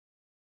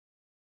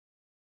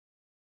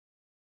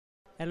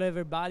Hello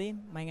everybody,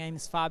 my name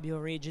is Fabio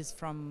Regis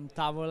from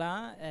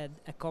Tavola,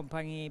 a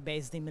company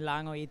based in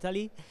Milano,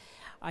 Italy.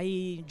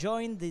 I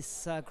joined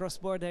this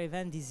cross-border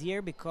event this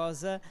year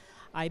because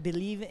I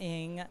believe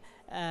in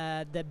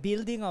the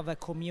building of a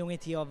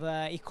community of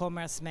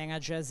e-commerce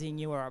managers in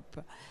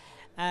Europe.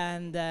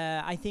 And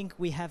I think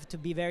we have to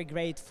be very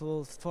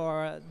grateful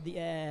for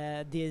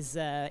this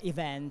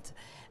event.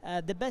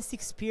 The best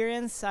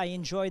experience I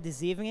enjoyed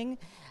this evening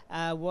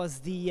was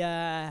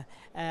the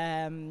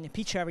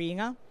pitch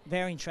arena,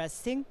 very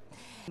interesting.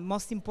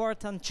 Most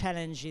important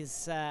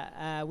challenges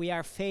we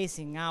are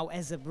facing now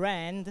as a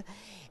brand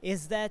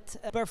is that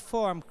to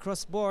perform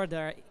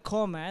cross-border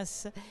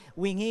commerce,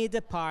 we need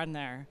a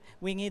partner,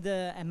 we need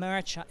a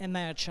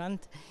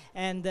merchant,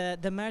 and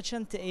the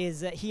merchant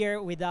is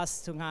here with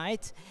us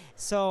tonight,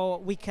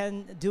 so we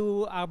can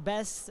do our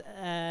best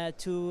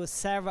to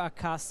serve our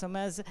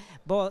customers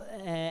both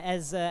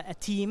as a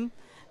team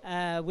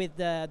with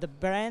the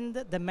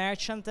brand, the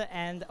merchant,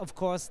 and of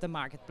course the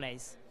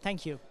marketplace.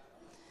 Thank you.